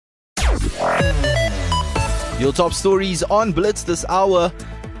Your top stories on Blitz this hour.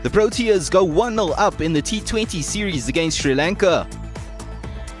 The Proteas go 1-0 up in the T20 series against Sri Lanka.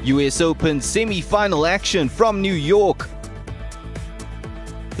 US Open semi-final action from New York.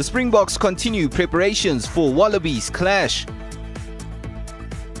 The Springboks continue preparations for Wallabies clash.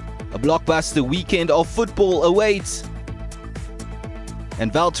 A blockbuster weekend of football awaits.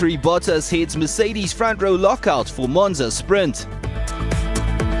 And Valtteri Bottas heads Mercedes front row lockout for Monza Sprint.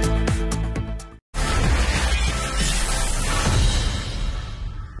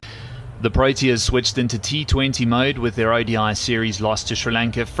 The Proteas switched into T20 mode with their ODI series loss to Sri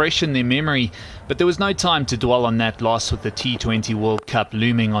Lanka fresh in their memory, but there was no time to dwell on that loss with the T20 World Cup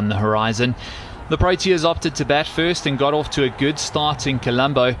looming on the horizon. The Proteas opted to bat first and got off to a good start in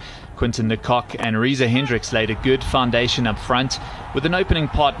Colombo. Quinton de Kock and Reza Hendricks laid a good foundation up front with an opening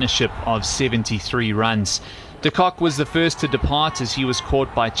partnership of 73 runs. De Kock was the first to depart as he was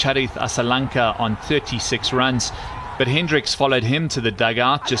caught by Charith Asalanka on 36 runs. But Hendricks followed him to the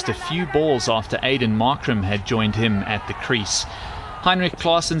dugout just a few balls after Aiden Markram had joined him at the crease. Heinrich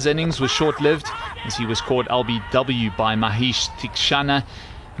Klaassen's innings was short-lived as he was caught LBW by Mahesh Tikshana.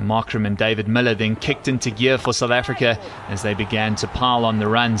 Markram and David Miller then kicked into gear for South Africa as they began to pile on the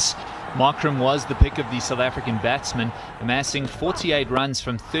runs. Markram was the pick of the South African batsman, amassing 48 runs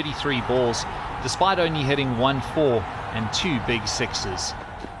from 33 balls, despite only hitting 1 4 and 2 big sixes.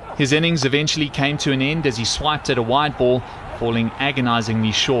 His innings eventually came to an end as he swiped at a wide ball, falling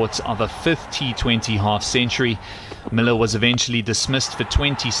agonisingly short of a fifth T20 half-century. Miller was eventually dismissed for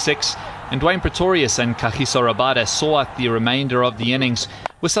 26, and Dwayne Pretorius and Kagiso Rabada saw out the remainder of the innings,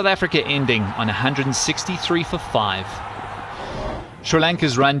 with South Africa ending on 163 for 5. Sri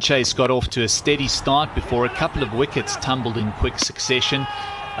Lanka's run chase got off to a steady start before a couple of wickets tumbled in quick succession.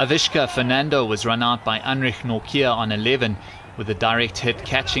 Avishka Fernando was run out by Anrich Nortje on 11, with a direct hit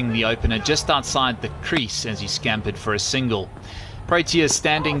catching the opener just outside the crease as he scampered for a single. Proteas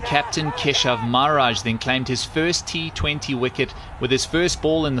standing captain Keshav Maharaj then claimed his first T20 wicket with his first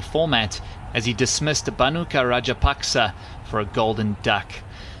ball in the format as he dismissed Bhanuka Rajapaksa for a golden duck.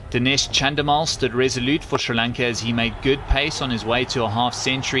 Dinesh Chandimal stood resolute for Sri Lanka as he made good pace on his way to a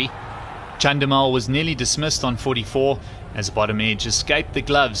half-century. Chandimal was nearly dismissed on 44 as bottom edge escaped the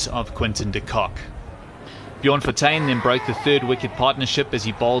gloves of Quinton de Kock. Bjorn Fortuin then broke the third wicket partnership as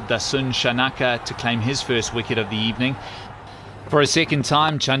he bowled Dasun Shanaka to claim his first wicket of the evening. For a second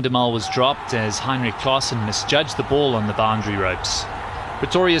time, Chandimal was dropped as Heinrich Klaassen misjudged the ball on the boundary ropes.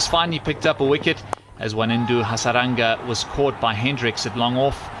 Pretorius finally picked up a wicket as Wanindu Hasaranga was caught by Hendricks at long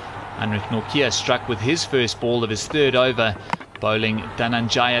off. Heinrich Nortje struck with his first ball of his third over, bowling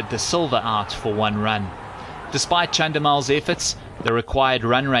Dhananjaya De Silva out for 1 run. Despite Chandimal's efforts, the required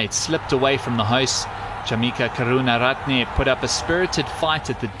run rate slipped away from the hosts. Chamika Karunaratne put up a spirited fight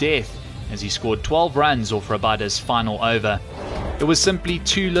at the death as he scored 12 runs off Rabada's final over. It was simply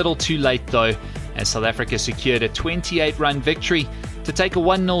too little too late though, as South Africa secured a 28-run victory to take a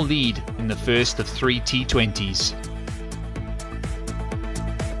 1-0 lead in the first of 3 T20s.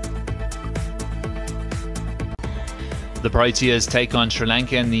 The Proteas take on Sri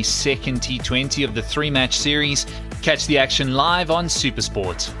Lanka in the second T20 of the 3-match series. Catch the action live on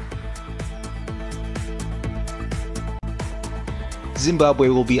SuperSport. Zimbabwe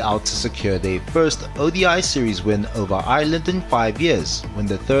will be out to secure their first ODI series win over Ireland in 5 years when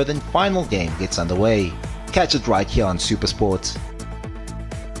the third and final game gets underway. Catch it right here on SuperSport.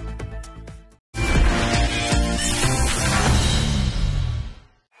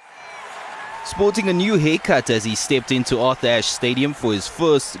 Sporting a new haircut as he stepped into Arthur Ashe Stadium for his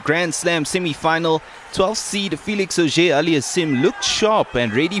first Grand Slam semi-final, 12th seed Felix Auger-Aliassime looked sharp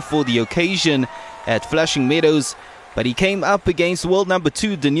and ready for the occasion at Flushing Meadows. But he came up against world number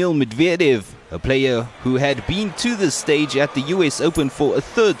 2 Daniil Medvedev, a player who had been to this stage at the US Open for a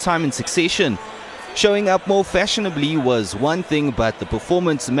third time in succession. Showing up more fashionably was one thing, but the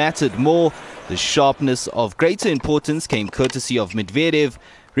performance mattered more. The sharpness of greater importance came courtesy of Medvedev,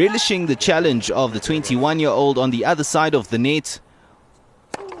 relishing the challenge of the 21-year-old on the other side of the net.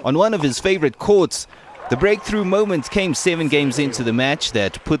 On one of his favorite courts, the breakthrough moment came 7 games into the match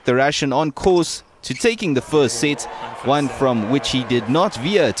that put the Russian on course to taking the first set, one from which he did not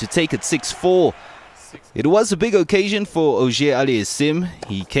veer to take it 6-4. It was a big occasion for Auger-Aliassime.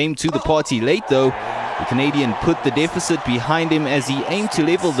 He came to the party late though. The Canadian put the deficit behind him as he aimed to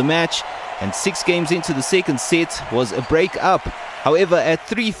level the match, and 6 games into the second set was a break up. However, at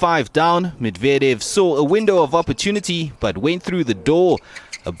 3-5 down, Medvedev saw a window of opportunity but went through the door.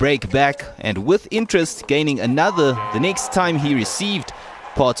 A break back, and with interest gaining another the next time he received.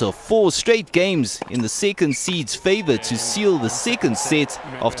 Part of 4 straight games in the second seed's favor to seal the second set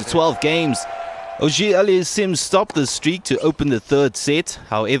after 12 games. Auger-Aliassime stopped the streak to open the third set.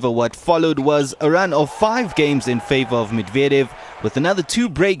 However, what followed was a run of 5 games in favor of Medvedev, with another 2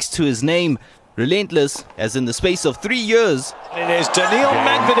 breaks to his name. Relentless, as in the space of 3 years. It is Daniil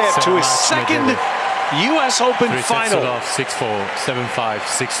Medvedev to his second US Open final. 6-4, 7-5,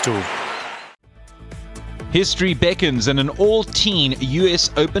 6-2. History beckons in an all-teen US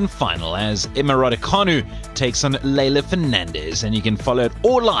Open final as Emma Raducanu takes on Leylah Fernandez, and you can follow it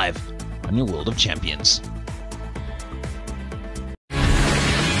all live on your World of Champions.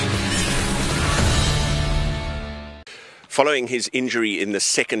 Following his injury in the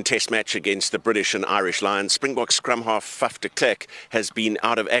second test match against the British and Irish Lions, Springbok scrum half Faf de Klerk has been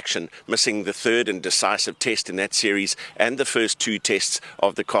out of action, missing the third and decisive test in that series and the first 2 tests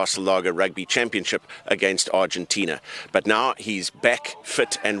of the Castle Lager Rugby Championship against Argentina. But now he's back,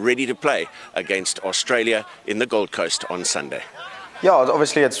 fit and ready to play against Australia in the Gold Coast on Sunday. Yeah,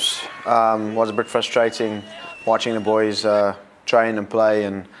 obviously it was a bit frustrating watching the boys train and play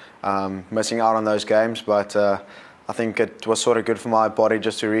and missing out on those games, but I think it was sort of good for my body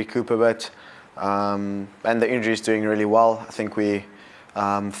just to recoup a bit, and the injury is doing really well. I think we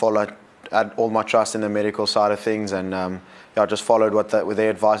had all my trust in the medical side of things, and I just followed with the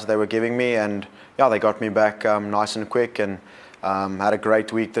advice that they were giving me, and yeah, they got me back nice and quick, and had a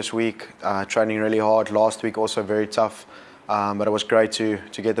great week this week, training really hard. Last week also very tough, but it was great to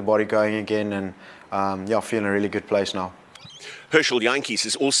get the body going again, and yeah, feeling a really good place now. Herschel Jantjies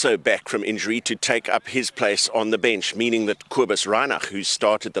is also back from injury to take up his place on the bench, meaning that Kobus Reinach, who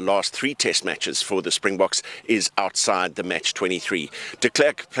started the last 3 test matches for the Springboks, is outside the match 23. De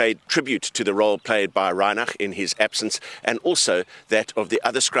Klerk paid tribute to the role played by Reinach in his absence, and also that of the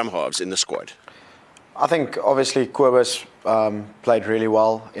other scrum halves in the squad. I think obviously Kobus played really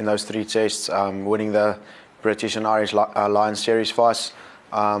well in those 3 tests, winning the British and Irish Lions series for us.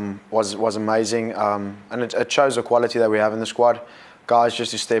 Was amazing, and it shows the quality that we have in the squad. Guys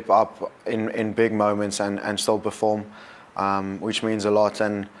just to step up in big moments and still perform, which means a lot.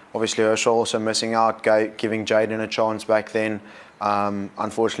 And obviously Herschel also missing out, giving Jaden a chance back then.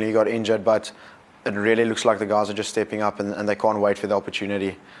 Unfortunately he got injured, but it really looks like the guys are just stepping up, and they can't wait for the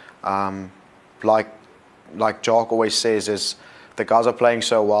opportunity. Like Jock always says, is the guys are playing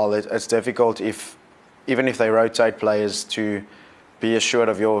so well, it's difficult even if they rotate players to be assured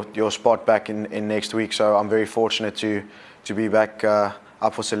of your spot back in next week. So I'm very fortunate to be back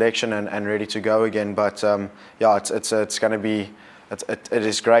up for selection and ready to go again. But yeah, it's going to be, it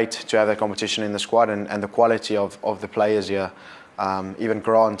is great to have that competition in the squad, and the quality of the players here. Even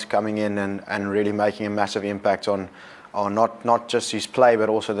Grant coming in and really making a massive impact on not just his play, but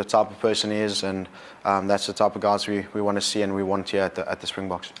also the type of person he is, and that's the type of guys we want to see and we want here at the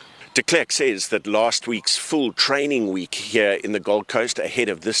Springboks. De Klerk says that last week's full training week here in the Gold Coast ahead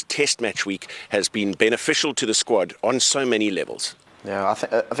of this test match week has been beneficial to the squad on so many levels. Yeah, I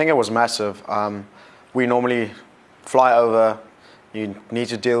think it was massive. We normally fly over, you need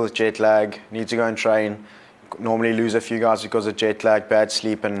to deal with jet lag, need to go and train, normally lose a few guys because of jet lag, bad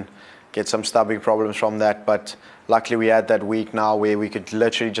sleep, and get some stomach problems from that. But luckily we had that week now where we could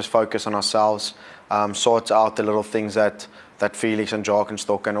literally just focus on ourselves, sort out the little things that Felix and Jock and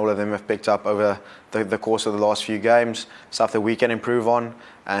Stock and all of them have picked up over the course of the last few games, stuff that we can improve on.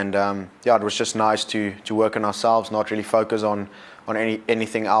 And yeah, it was just nice to work on ourselves, not really focus on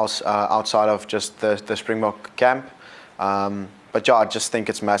anything else outside of just the Springbok camp. But yeah, I just think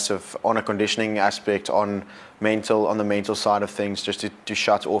it's massive on a conditioning aspect, on the mental side of things, just to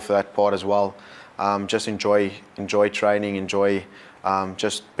shut off that part as well. Just enjoy training, enjoy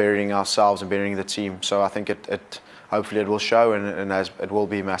just burying ourselves and burying the team. So I think hopefully it will show, and it will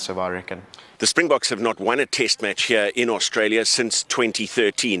be massive, I reckon. The Springboks have not won a test match here in Australia since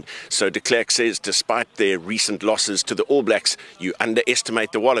 2013. So de Klerk says despite their recent losses to the All Blacks, you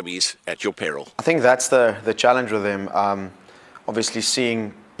underestimate the Wallabies at your peril. I think that's the challenge with them. Obviously,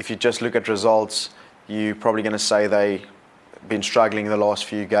 if you just look at results, you're probably going to say they've been struggling the last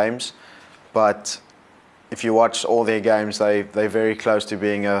few games. But if you watch all their games, they're very close to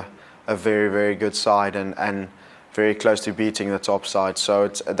being a very, very good side, and very close to beating the top side. So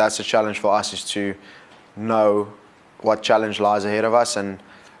that's a challenge for us, is to know what challenge lies ahead of us, and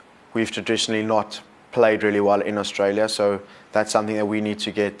we've traditionally not played really well in Australia, so that's something that we need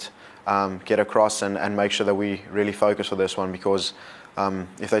to get across and make sure that we really focus for this one, because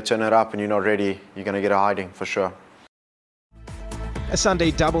if they turn it up and you're not ready, you're going to get a hiding for sure. A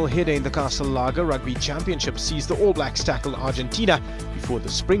Sunday double-header in the Castle Lager Rugby Championship sees the All Blacks tackle Argentina before the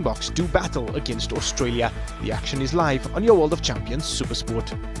Springboks do battle against Australia. The action is live on your World of Champions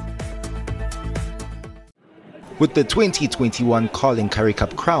SuperSport. With the 2021 Colin Currie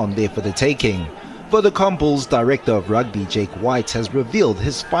Cup crown there for the taking, Vodacom Bulls director of rugby Jake White has revealed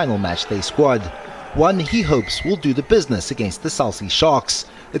his final matchday squad. One he hopes will do the business against the South Sea Sharks.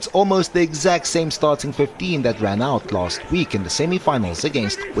 It's almost the exact same starting 15 that ran out last week in the semi-finals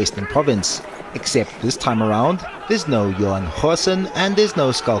against Western Province. Except this time around, there's no Johan Goosen and there's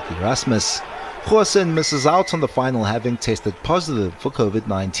no Skalki Rasmus. Goosen misses out on the final having tested positive for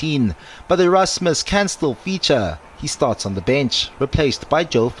COVID-19, but Erasmus can still feature. He starts on the bench, replaced by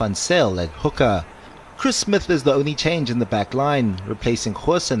Joe van Zyl at hooker. Chris Smith is the only change in the back line, replacing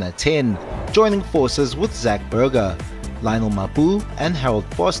Goosen at 10, joining forces with Zach Berger. Lionel Mabu and Harold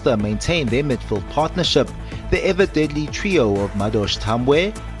Foster maintain their midfield partnership. The ever-deadly trio of Madosh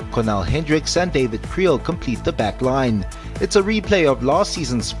Tambwe, Cornel Hendricks and David Creel complete the back line. It's a replay of last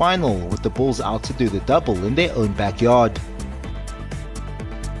season's final, with the Bulls out to do the double in their own backyard.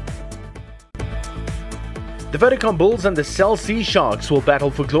 The Vodacom Bulls and the South Sea Sharks will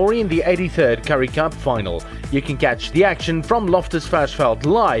battle for glory in the 83rd Currie Cup final. You can catch the action from Loftus Versfeld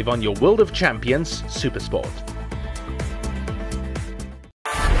live on your World of Champions SuperSport.